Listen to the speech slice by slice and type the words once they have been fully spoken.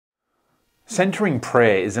Centering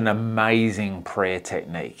prayer is an amazing prayer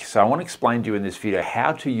technique. So I want to explain to you in this video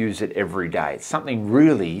how to use it every day. It's something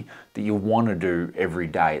really that you want to do every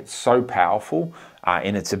day. It's so powerful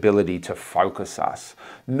in its ability to focus us.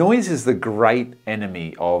 Noise is the great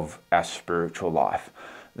enemy of our spiritual life.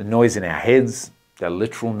 The noise in our heads, the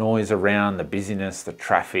literal noise around, the busyness, the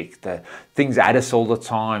traffic, the things at us all the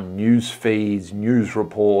time, news feeds, news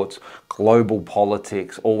reports, global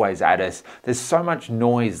politics, always at us. There's so much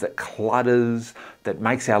noise that clutters, that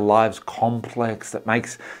makes our lives complex, that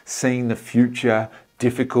makes seeing the future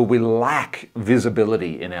difficult. We lack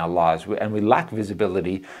visibility in our lives, and we lack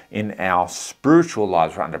visibility in our spiritual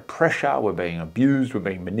lives. We're under pressure, we're being abused, we're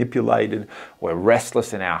being manipulated, we're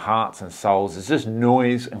restless in our hearts and souls. There's just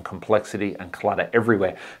noise and complexity and clutter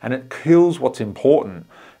everywhere, and it kills what's important.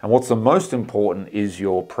 And what's the most important is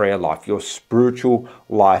your prayer life, your spiritual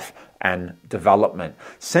life and development.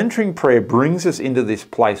 Centering prayer brings us into this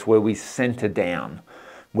place where we center down,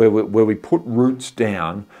 where we put roots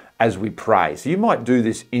down as we pray. So you might do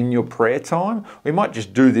this in your prayer time. We might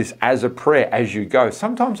just do this as a prayer as you go.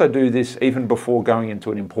 Sometimes I do this even before going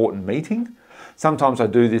into an important meeting. Sometimes I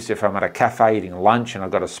do this if I'm at a cafe eating lunch and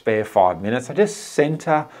I've got a spare 5 minutes. I just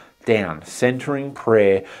center down, centering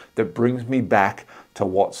prayer that brings me back to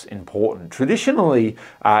what's important. Traditionally,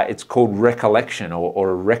 it's called recollection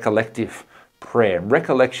or a recollective prayer.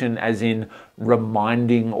 Recollection as in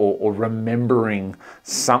reminding or remembering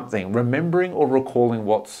something, remembering or recalling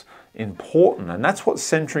what's important. And that's what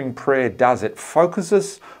centering prayer does. It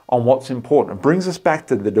focuses on what's important. It brings us back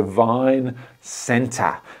to the divine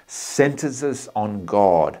center, centers us on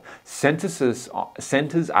God, centers us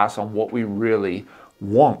on what we really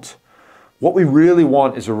want. What we really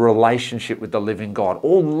want is a relationship with the living God.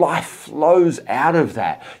 All life flows out of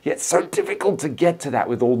that. Yet it's so difficult to get to that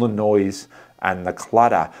with all the noise and the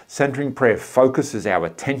clutter. Centering prayer focuses our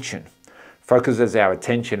attention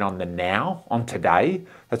on the now, on today.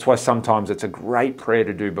 That's why sometimes it's a great prayer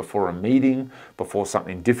to do before a meeting, before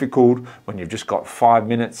something difficult, when you've just got 5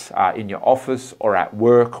 minutes in your office or at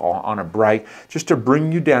work or on a break, just to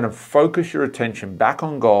bring you down and focus your attention back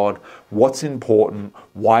on God, what's important,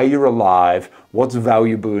 why you're alive, what's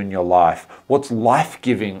valuable in your life, what's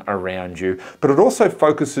life-giving around you. But it also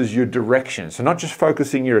focuses your direction. So not just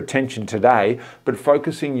focusing your attention today, but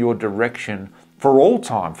focusing your direction for all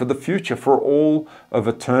time, for the future, for all of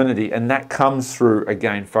eternity. And that comes through,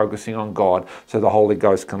 again, focusing on God so the Holy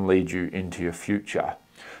Ghost can lead you into your future.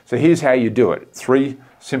 So here's how you do it. 3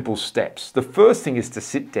 simple steps. The first thing is to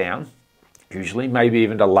sit down, usually, maybe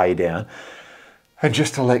even to lay down, and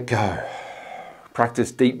just to let go.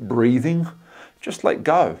 Practice deep breathing. Just let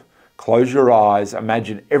go. Close your eyes.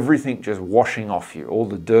 Imagine everything just washing off you, all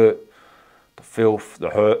the dirt, the filth, the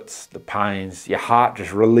hurts, the pains, your heart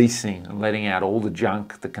just releasing and letting out all the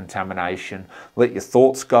junk, the contamination. Let your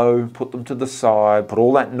thoughts go, put them to the side, put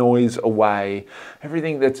all that noise away.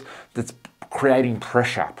 Everything that's creating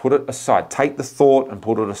pressure, put it aside. Take the thought and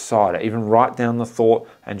put it aside. Even write down the thought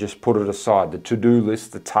and just put it aside. The to-do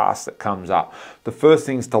list, the task that comes up. The first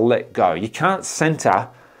thing is to let go. You can't center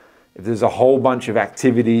if there's a whole bunch of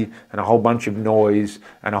activity and a whole bunch of noise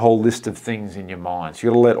and a whole list of things in your mind. So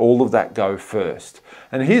you've got to let all of that go first.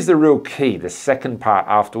 And here's the real key, the second part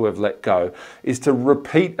after we've let go, is to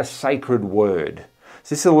repeat a sacred word.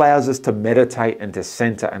 So this allows us to meditate and to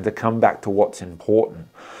center and to come back to what's important.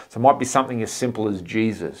 So it might be something as simple as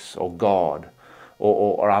Jesus or God,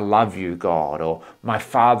 or I love you, God, or my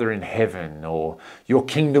Father in heaven, or your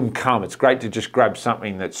kingdom come. It's great to just grab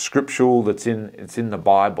something that's scriptural, it's in the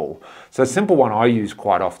Bible. So a simple one I use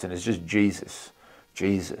quite often is just Jesus,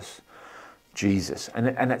 Jesus, Jesus.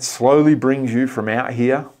 And it slowly brings you from out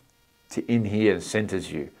here to in here and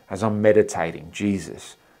centers you as I'm meditating,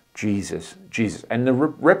 Jesus, Jesus, Jesus. And the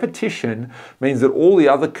repetition means that all the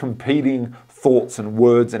other competing thoughts and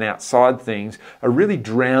words and outside things are really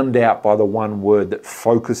drowned out by the one word that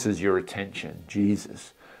focuses your attention.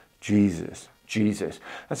 Jesus, Jesus, Jesus.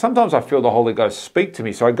 And sometimes I feel the Holy Ghost speak to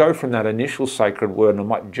me. So I go from that initial sacred word and I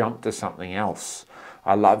might jump to something else.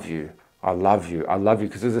 I love you. I love you. I love you.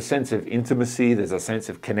 Because there's a sense of intimacy. There's a sense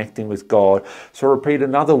of connecting with God. So repeat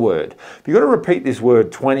another word. But you've got to repeat this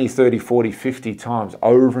word 20, 30, 40, 50 times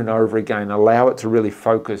over and over again. Allow it to really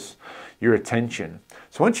focus your attention.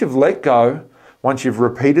 So once you've let go, once you've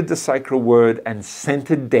repeated the sacred word and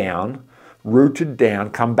centered down, rooted down,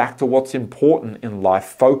 come back to what's important in life,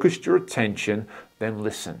 focused your attention, then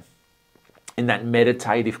listen. In that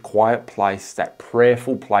meditative, quiet place, that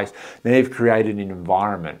prayerful place, then you've created an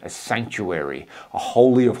environment, a sanctuary, a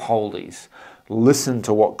holy of holies. Listen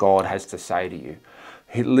to what God has to say to you.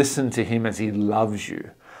 Listen to Him as He loves you.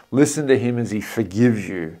 Listen to Him as He forgives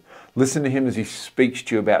you. Listen to him as he speaks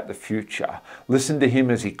to you about the future. Listen to him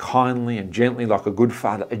as he kindly and gently, like a good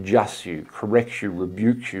father, adjusts you, corrects you,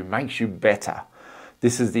 rebukes you, makes you better.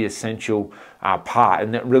 This is the essential part,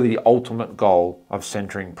 and that really the ultimate goal of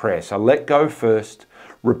centering prayer. So let go first,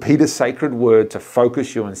 repeat a sacred word to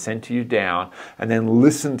focus you and center you down, and then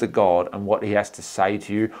listen to God and what he has to say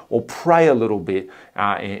to you, or pray a little bit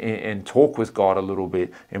and talk with God a little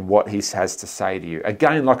bit in what he has to say to you.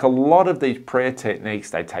 Again, like a lot of these prayer techniques,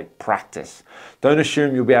 they take practice. Don't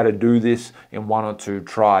assume you'll be able to do this in 1 or 2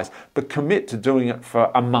 tries, but commit to doing it for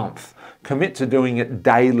a month. Commit to doing it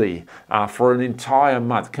daily for an entire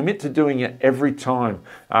month. Commit to doing it every time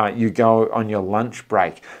you go on your lunch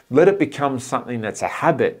break. Let it become something that's a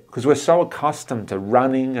habit, because we're so accustomed to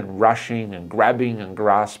running and rushing and grabbing and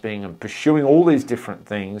grasping and pursuing all these different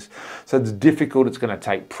things. So it's difficult. It's going to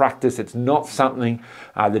take practice. It's not something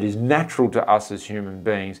that is natural to us as human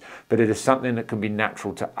beings, but it is something that can be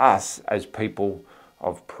natural to us as people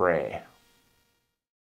of prayer.